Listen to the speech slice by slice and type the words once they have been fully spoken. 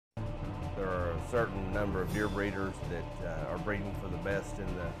There are a certain number of deer breeders that are breeding for the best in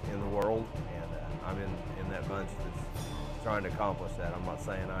the world, and I'm in that bunch that's trying to accomplish that. I'm not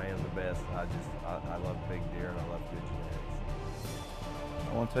saying I am the best. I love big deer and I love good genetics.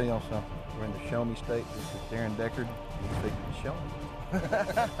 I want to tell y'all something. We're in the Show Me State. This is Darren Deckard. He's fixing to show me.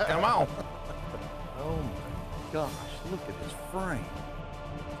 Come on. Oh my gosh, look at this frame.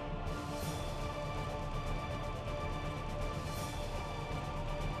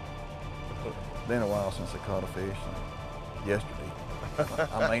 It's been a while since I caught a fish. Yesterday.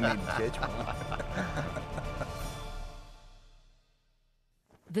 I may need to catch one.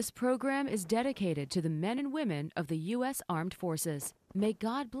 This program is dedicated to the men and women of the U.S. Armed Forces. May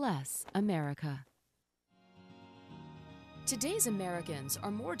God bless America. Today's Americans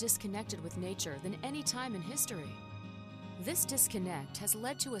are more disconnected with nature than any time in history. This disconnect has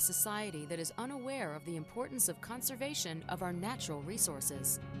led to a society that is unaware of the importance of conservation of our natural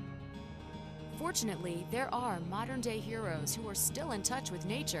resources. Fortunately, there are modern-day heroes who are still in touch with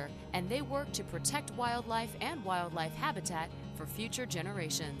nature, and they work to protect wildlife and wildlife habitat for future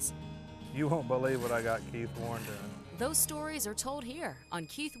generations. You won't believe what I got Keith Warren doing. Those stories are told here on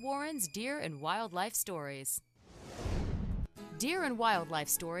Keith Warren's Deer and Wildlife Stories. Deer and Wildlife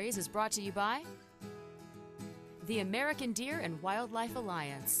Stories is brought to you by the American Deer and Wildlife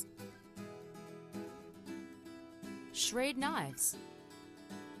Alliance, Schrade Knives,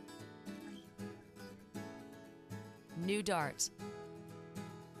 New Dart,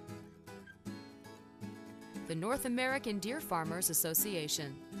 the North American Deer Farmers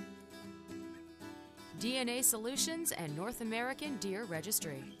Association, DNA Solutions and North American Deer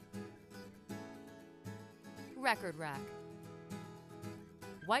Registry, Record Rack,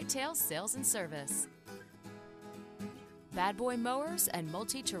 Whitetails Sales and Service, Bad Boy Mowers and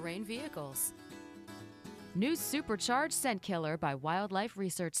Multi-Terrain Vehicles, New Supercharged Scent Killer by Wildlife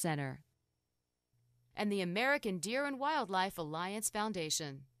Research Center, and the American Deer and Wildlife Alliance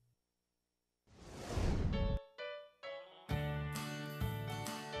Foundation.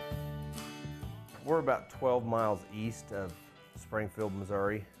 We're about 12 miles east of Springfield,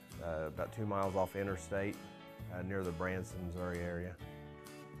 Missouri, about 2 miles off interstate, near the Branson, Missouri area.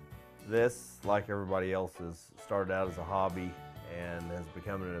 This, like everybody else's, started out as a hobby and has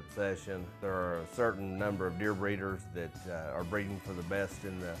become an obsession. There are a certain number of deer breeders that are breeding for the best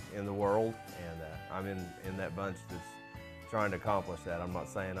in the world, and I'm in that bunch that's trying to accomplish that. I'm not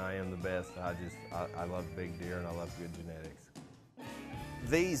saying I am the best. I love big deer and I love good genetics.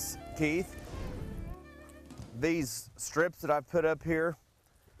 These, Keith, these strips that I've put up here,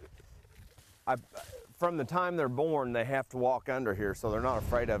 from the time they're born, they have to walk under here, so they're not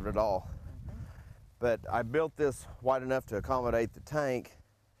afraid of it at all. But I built this wide enough to accommodate the tank,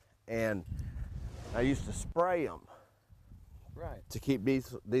 and I used to spray them to keep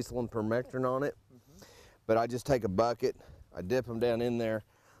diesel and permethrin on it. But I just take a bucket, I dip them down in there,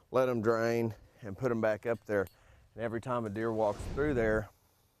 let them drain, and put them back up there. And every time a deer walks through there,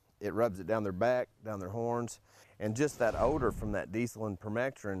 it rubs it down their back, down their horns, and just that odor from that diesel and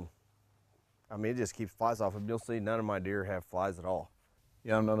permethrin, I mean, it just keeps flies off them. You'll see none of my deer have flies at all.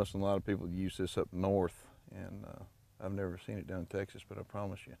 Yeah, I'm noticing a lot of people use this up north, and I've never seen it down in Texas, but I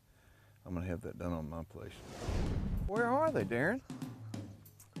promise you, I'm going to have that done on my place. Where are they, Darren?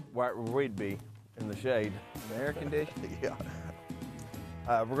 Right where we'd be, in the shade. The air conditioning? Yeah.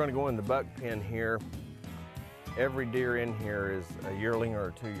 We're going to go in the buck pen here. Every deer in here is a yearling or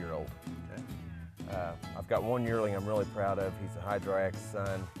a 2-year-old. Okay. I've got one yearling I'm really proud of. He's a Hydrax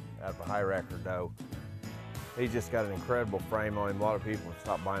son out of a high racker doe. He's just got an incredible frame on him. A lot of people have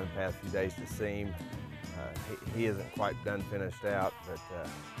stopped by in the past few days to see him. He isn't quite done finished out, but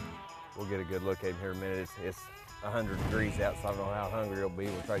we'll get a good look at him here in a minute. It's 100 degrees out, so I don't know how hungry he'll be.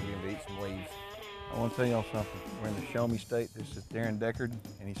 We'll try to get him to eat some leaves. I want to tell y'all something. We're in the Show Me State. This is Darren Deckard,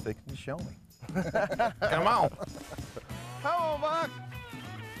 and he's fixing to show me. Come on. Come on, Buck.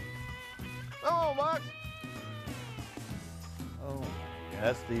 Come on, Buck. Oh,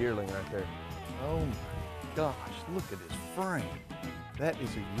 that's the yearling right there. Oh my gosh, look at his frame. That is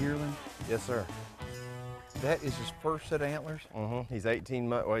a yearling? Yes, sir. That is his first set of antlers? Mm-hmm. He's 18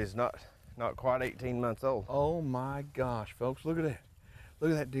 months, well, he's not quite 18 months old. Oh my gosh, folks, look at that.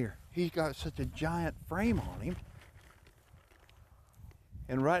 Look at that deer. He's got such a giant frame on him.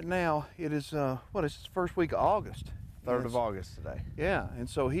 And right now, it is, it's the first week of August. 3rd of August today. Yeah, and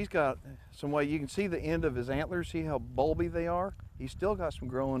so he's got some way, you can see the end of his antlers, see how bulby they are? He's still got some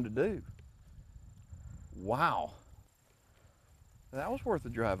growing to do. Wow. That was worth a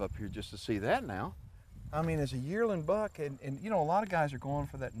drive up here just to see that now. I mean, as a yearling buck, and you know, a lot of guys are going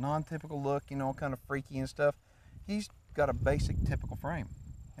for that non-typical look, you know, kind of freaky and stuff. He's got a basic, typical frame.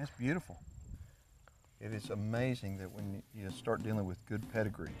 That's beautiful. It is amazing that when you start dealing with good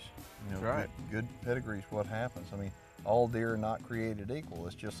pedigrees, That's right. good pedigrees, what happens? I mean, all deer are not created equal.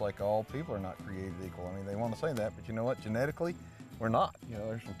 It's just like all people are not created equal. I mean, they want to say that, but you know what? Genetically, we're not. You know,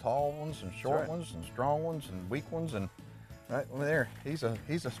 there's some tall ones and short ones and strong ones and weak ones, and right over there, he's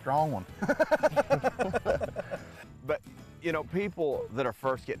a strong one. But you know, people that are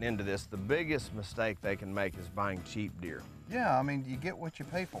first getting into this, the biggest mistake they can make is buying cheap deer. Yeah, I mean, you get what you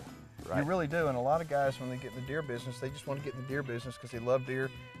pay for. Right. You really do, and a lot of guys, when they get in the deer business, they just want to get in the deer business because they love deer,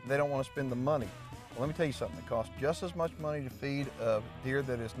 and they don't want to spend the money. Well, let me tell you something. It costs just as much money to feed a deer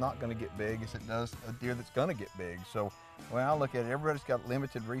that is not going to get big as it does a deer that's going to get big. So, when I look at it, everybody's got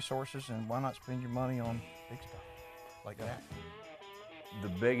limited resources, and why not spend your money on big stuff like that? The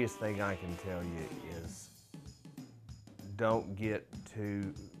biggest thing I can tell you is don't get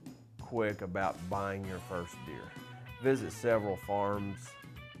too quick about buying your first deer. Visit several farms,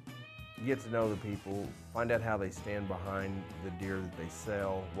 get to know the people, find out how they stand behind the deer that they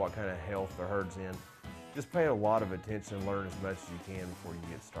sell, what kind of health the herd's in. Just pay a lot of attention and learn as much as you can before you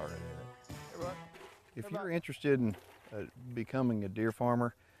get started in it. If you're interested in becoming a deer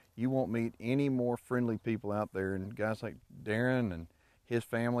farmer, you won't meet any more friendly people out there, and guys like Darren and his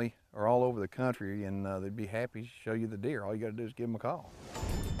family are all over the country, and they'd be happy to show you the deer. All you got to do is give them a call.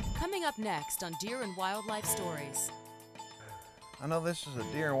 Coming up next on Deer and Wildlife Stories. I know this is a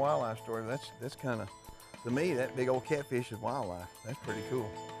deer and wildlife story. That's kind of, to me, that big old catfish is wildlife. That's pretty cool.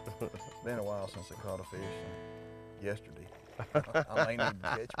 Been a while since I caught a fish. Yesterday. I may need to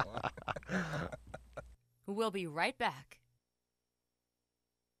catch one. We'll be right back.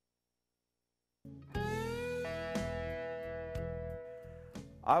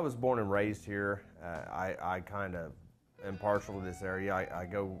 I was born and raised here. I kind of am partial to this area. I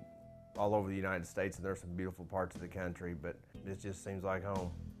go all over the United States, and there's some beautiful parts of the country, but it just seems like home.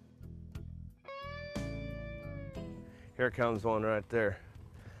 Here comes one right there.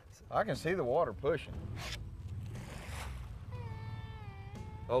 I can see the water pushing.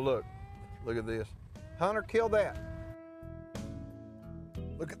 Oh, look. Look at this. Hunter killed that.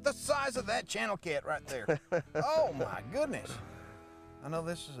 Look at the size of that channel cat right there. Oh, my goodness. I know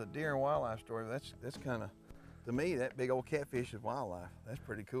this is a deer and wildlife story. That's kind of, to me, that big old catfish is wildlife. That's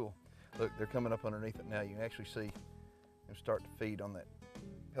pretty cool. Look, they're coming up underneath it now. You can actually see them start to feed on that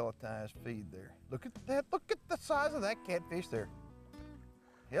pelletized feed there. Look at that. Look at the size of that catfish there.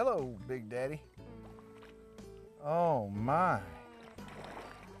 Hello, Big Daddy. Oh, my.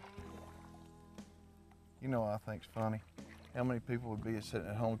 You know what I think's funny? How many people would be sitting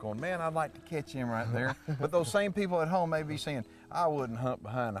at home going, man, I'd like to catch him right there. But those same people at home may be saying, I wouldn't hunt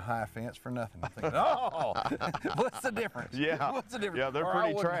behind a high fence for nothing. I'm thinking, oh, what's the difference? Yeah. What's the difference? Yeah, they're Or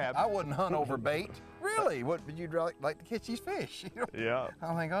pretty trapped. I wouldn't hunt over bait. Really? What would you like to catch these fish? You know? Yeah.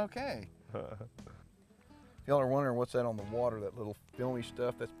 I think, okay. If y'all are wondering what's that on the water, that little filmy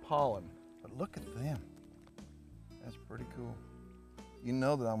stuff, that's pollen. But look at them. That's pretty cool. You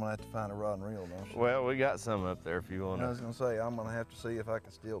know that I'm gonna have to find a rod and reel, don't you? Well, we got some up there if you want I to. was gonna say, I'm gonna have to see if I can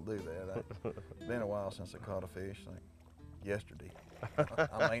still do that. It's been a while since I caught a fish, like yesterday.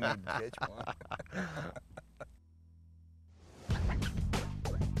 I may need to catch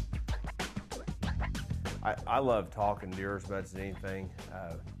one. I love talking deer as much as anything.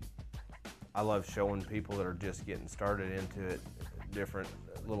 I love showing people that are just getting started into it different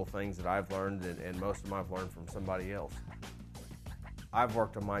little things that I've learned, and most of them I've learned from somebody else. I've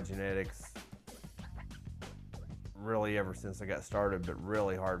worked on my genetics really ever since I got started, but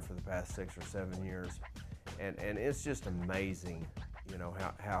really hard for the past 6 or 7 years. And it's just amazing, you know,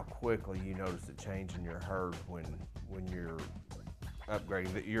 how quickly you notice a change in your herd when you're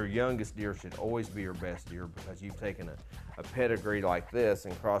upgrading. Your youngest deer should always be your best deer, because you've taken a pedigree like this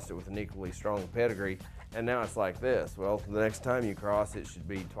and crossed it with an equally strong pedigree, and now it's like this. Well, the next time you cross, it should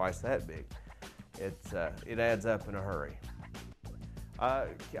be twice that big. It adds up in a hurry. I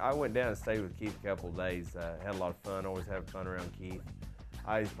went down and stayed with Keith a couple of days. Had a lot of fun, always have fun around Keith.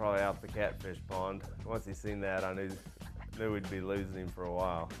 He's probably out the catfish pond. Once he seen that, I knew we'd be losing him for a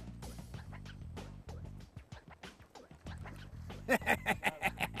while. I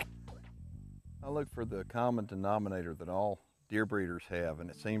look for the common denominator that all deer breeders have,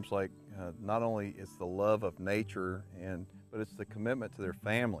 and it seems like not only it's the love of nature, but it's the commitment to their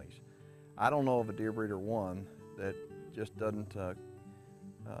families. I don't know of a deer breeder one that just doesn't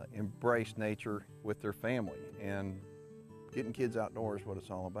embrace nature with their family, and getting kids outdoors is what it's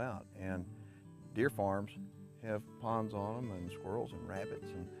all about. And deer farms have ponds on them, and squirrels and rabbits,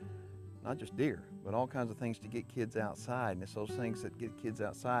 and not just deer, but all kinds of things to get kids outside. And it's those things that get kids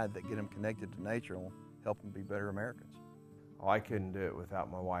outside that get them connected to nature and will help them be better Americans. Oh, I couldn't do it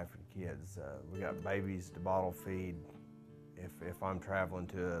without my wife and kids. We got babies to bottle feed. If I'm traveling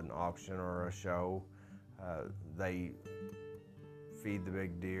to an auction or a show, they feed the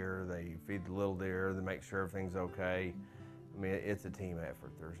big deer, they feed the little deer, they make sure everything's okay. I mean, it's a team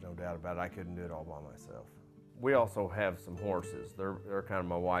effort, there's no doubt about it. I couldn't do it all by myself. We also have some horses. They're kind of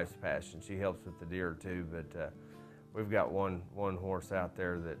my wife's passion. She helps with the deer too, but we've got one horse out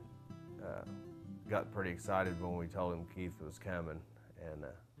there that got pretty excited when we told him Keith was coming. And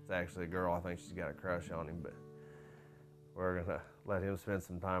it's actually a girl. I think she's got a crush on him, but we're gonna let him spend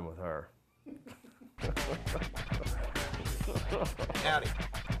some time with her. Howdy.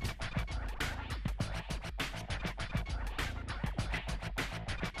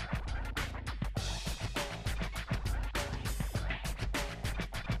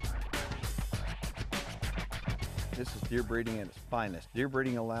 This is deer breeding at its finest. Deer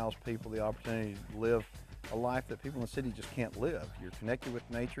breeding allows people the opportunity to live a life that people in the city just can't live. You're connected with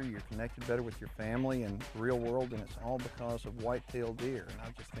nature, you're connected better with your family and the real world, and it's all because of white-tailed deer, and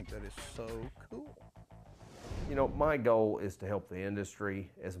I just think that is so cool. You know, my goal is to help the industry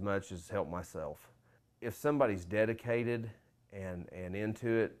as much as help myself. If somebody's dedicated and into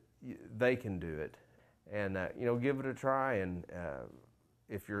it, they can do it. And you know, give it a try. And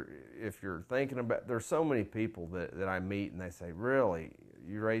if you're thinking about, there's so many people that I meet and they say, really,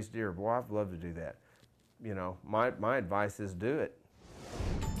 you raise deer? Boy, I'd love to do that. You know, my advice is do it.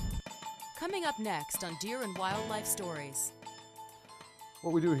 Coming up next on Deer and Wildlife Stories.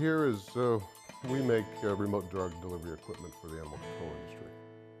 What we do here is we make remote drug delivery equipment for the animal control industry.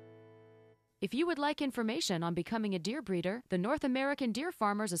 If you would like information on becoming a deer breeder, the North American Deer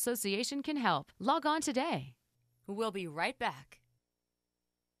Farmers Association can help. Log on today. We'll be right back.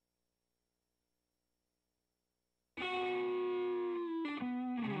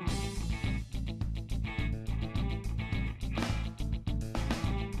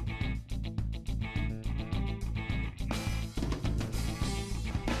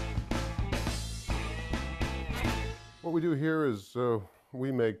 What we do here is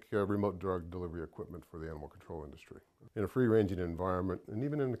we make remote drug delivery equipment for the animal control industry. In a free-ranging environment, and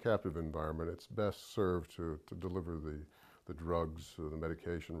even in a captive environment, it's best served to deliver the drugs, the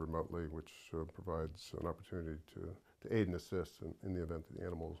medication remotely, which provides an opportunity to aid and assist in the event that the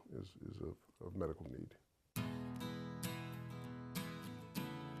animal is of medical need.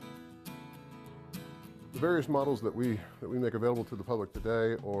 The various models that we make available to the public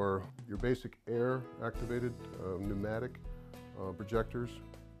today are your basic air-activated pneumatic projectors.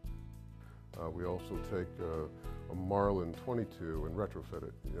 We also take a Marlin 22 and retrofit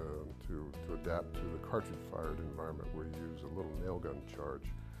it to adapt to the cartridge-fired environment where you use a little nail gun charge.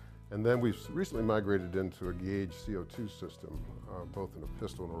 And then we've recently migrated into a gauge CO2 system, both in a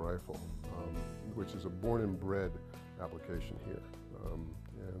pistol and a rifle, which is a born and bred application here.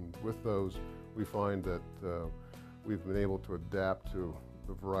 And with those, we find that we've been able to adapt to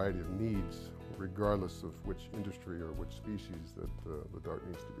the variety of needs, regardless of which industry or which species that the dart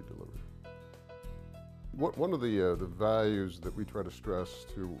needs to be delivered. One of the values that we try to stress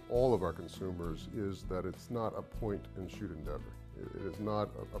to all of our consumers is that it's not a point-and-shoot endeavor. It is not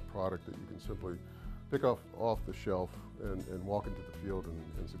a product that you can simply pick off the shelf and walk into the field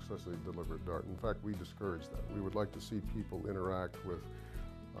and successfully deliver a dart. In fact, we discourage that. We would like to see people interact with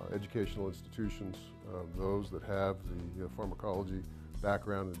educational institutions, those that have the pharmacology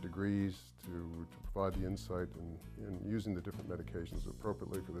background and degrees to provide the insight in using the different medications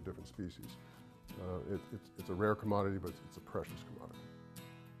appropriately for the different species. It's a rare commodity, but it's a precious commodity.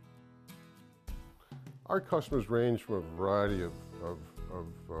 Our customers range from a variety of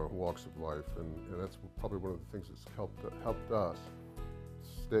walks of life, and that's probably one of the things that's helped us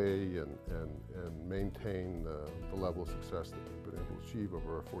stay and maintain the level of success that we've been able to achieve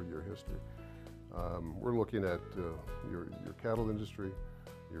over our 4-year history. We're looking at your cattle industry,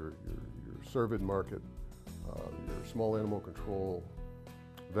 your cervid market, your small animal control,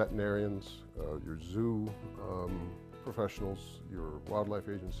 veterinarians, your zoo professionals, your wildlife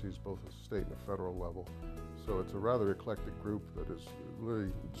agencies, both at the state and the federal level. So it's a rather eclectic group that is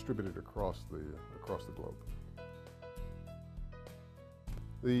really distributed across the globe.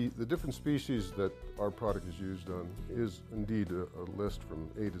 The different species that our product is used on is indeed a list from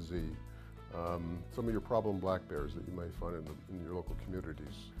A to Z. Some of your problem black bears that you may find in your local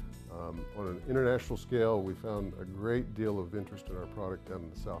communities. On an international scale, we found a great deal of interest in our product down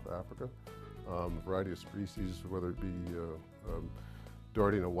in South Africa. A variety of species, whether it be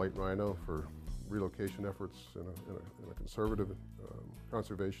darting a white rhino for relocation efforts in a conservative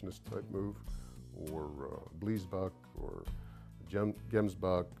conservationist type move, or bleesbuck, or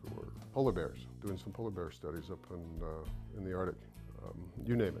gemsbuck, or polar bears, doing some polar bear studies up in the Arctic.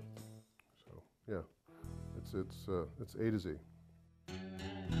 You name it. So yeah, it's A to Z.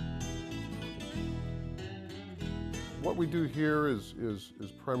 What we do here is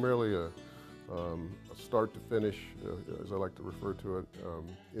primarily a start to finish, as I like to refer to it.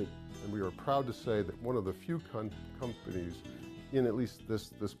 And we are proud to say that one of the few companies in at least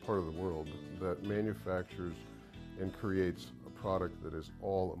this part of the world that manufactures and creates a product that is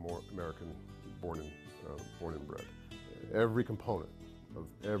all American born and bred. Every component of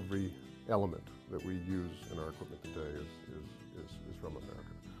every element that we use in our equipment today is from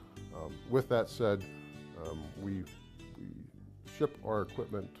America. With that said, we ship our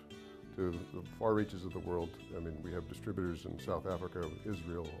equipment to the far reaches of the world. I mean, we have distributors in South Africa,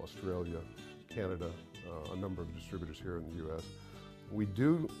 Israel, Australia, Canada, a number of distributors here in the U.S. We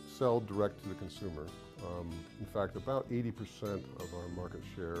do sell direct to the consumer. In fact, about 80% of our market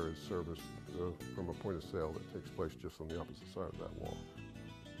share is serviced from a point of sale that takes place just on the opposite side of that wall.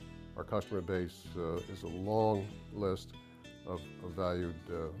 Our customer base is a long list of valued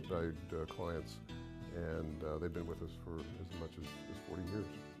clients, and they've been with us for as much as 40 years.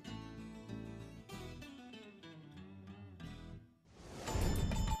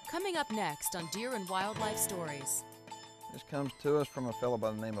 Coming up next on Deer and Wildlife Stories. This comes to us from a fellow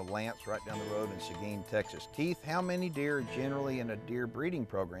by the name of Lance right down the road in Seguin, Texas. Keith, how many deer are generally in a deer breeding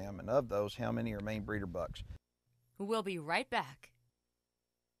program, and of those, how many are main breeder bucks? We'll be right back.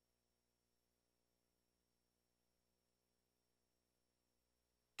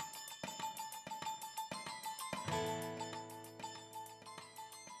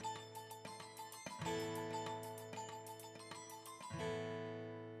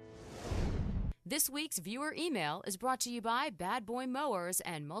 This week's viewer email is brought to you by Bad Boy Mowers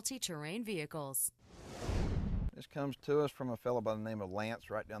and Multi-Terrain Vehicles. This comes to us from a fellow by the name of Lance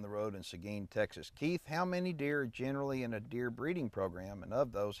right down the road in Seguin, Texas. Keith, how many deer are generally in a deer breeding program, and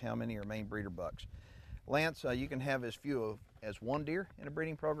of those, how many are main breeder bucks? Lance, you can have as few as one deer in a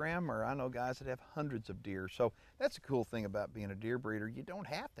breeding program, or I know guys that have hundreds of deer. So that's a cool thing about being a deer breeder. You don't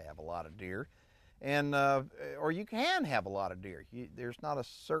have to have a lot of deer. And or you can have a lot of deer. There's not a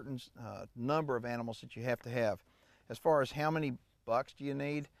certain number of animals that you have to have. As far as how many bucks do you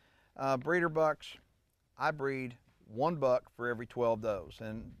need, breeder bucks, I breed 1 buck for every 12 does.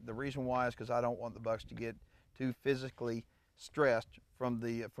 And the reason why is because I don't want the bucks to get too physically stressed from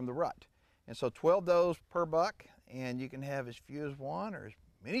the rut. And so 12 does per buck, and you can have as few as one or as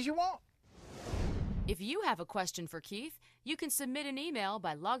many as you want. If you have a question for Keith, you can submit an email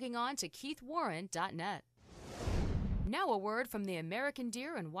by logging on to keithwarren.net. Now a word from the American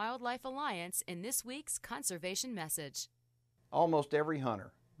Deer and Wildlife Alliance in this week's conservation message. Almost every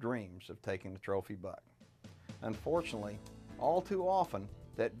hunter dreams of taking a trophy buck. Unfortunately, all too often,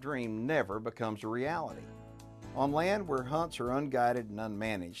 that dream never becomes a reality. On land where hunts are unguided and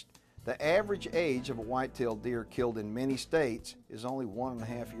unmanaged, the average age of a white-tailed deer killed in many states is only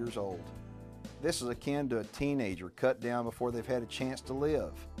 1.5 years old. This is akin to a teenager cut down before they've had a chance to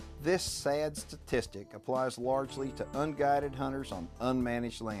live. This sad statistic applies largely to unguided hunters on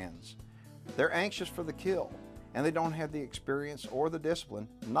unmanaged lands. They're anxious for the kill, and they don't have the experience or the discipline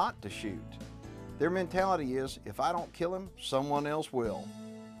not to shoot. Their mentality is, if I don't kill him, someone else will.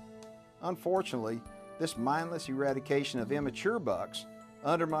 Unfortunately, this mindless eradication of immature bucks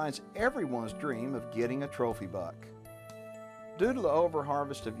undermines everyone's dream of getting a trophy buck. Due to the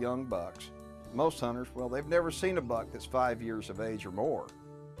overharvest of young bucks, most hunters, well, they've never seen a buck that's 5 years of age or more.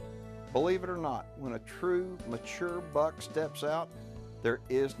 Believe it or not, when a true, mature buck steps out, there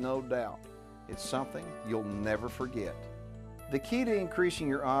is no doubt. It's something you'll never forget. The key to increasing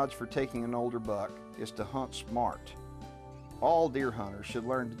your odds for taking an older buck is to hunt smart. All deer hunters should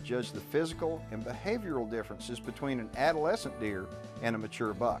learn to judge the physical and behavioral differences between an adolescent deer and a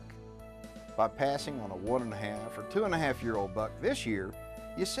mature buck. By passing on a 1.5 or 2.5-year-old buck this year,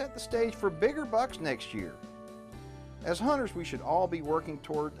 you set the stage for bigger bucks next year. As hunters, we should all be working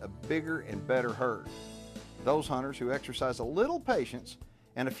toward a bigger and better herd. Those hunters who exercise a little patience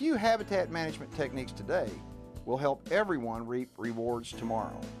and a few habitat management techniques today will help everyone reap rewards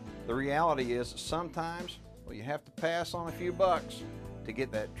tomorrow. The reality is sometimes, well, you have to pass on a few bucks to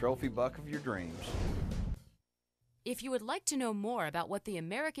get that trophy buck of your dreams. If you would like to know more about what the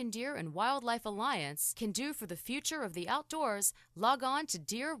American Deer and Wildlife Alliance can do for the future of the outdoors, log on to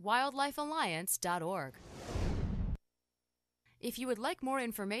deerwildlifealliance.org. If you would like more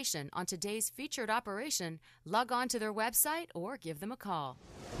information on today's featured operation, log on to their website or give them a call.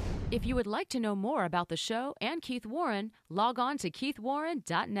 If you would like to know more about the show and Keith Warren, log on to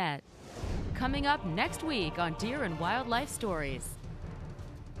keithwarren.net. coming up next week on Deer and Wildlife Stories.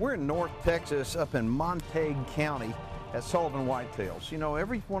 We're in North Texas, up in Montague County at Sullivan Whitetails. You know,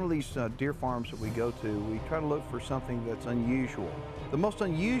 every one of these deer farms that we go to, we try to look for something that's unusual. The most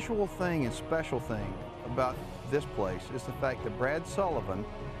unusual thing and special thing about this place is the fact that Brad Sullivan,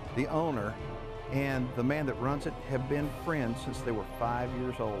 the owner, and the man that runs it have been friends since they were 5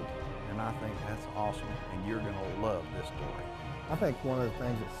 years old. And I think that's awesome, and you're gonna love this story. I think one of the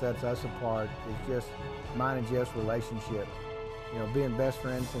things that sets us apart is just mine and Jeff's relationship. You know, being best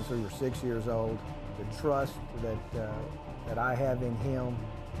friends since we were 6 years old, the trust that I have in him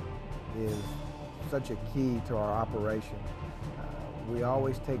is such a key to our operation. We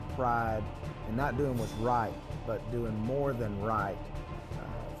always take pride in not doing what's right, but doing more than right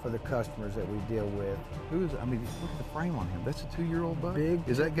for the customers that we deal with. I mean, look at the frame on him. That's a 2-year-old buck? Big.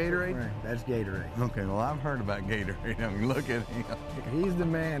 Is that Gatorade? Frame. That's Gatorade. Okay, well, I've heard about Gatorade. I mean, look at him. He's the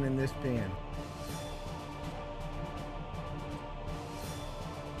man in this pen.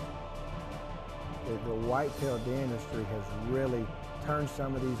 The whitetail deer industry has really turned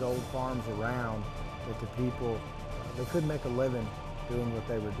some of these old farms around, that the people, they couldn't make a living doing what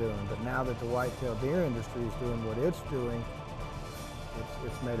they were doing. But now that the whitetail deer industry is doing what it's doing,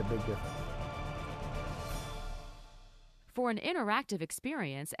 it's made a big difference. For an interactive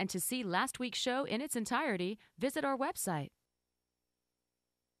experience and to see last week's show in its entirety, visit our website.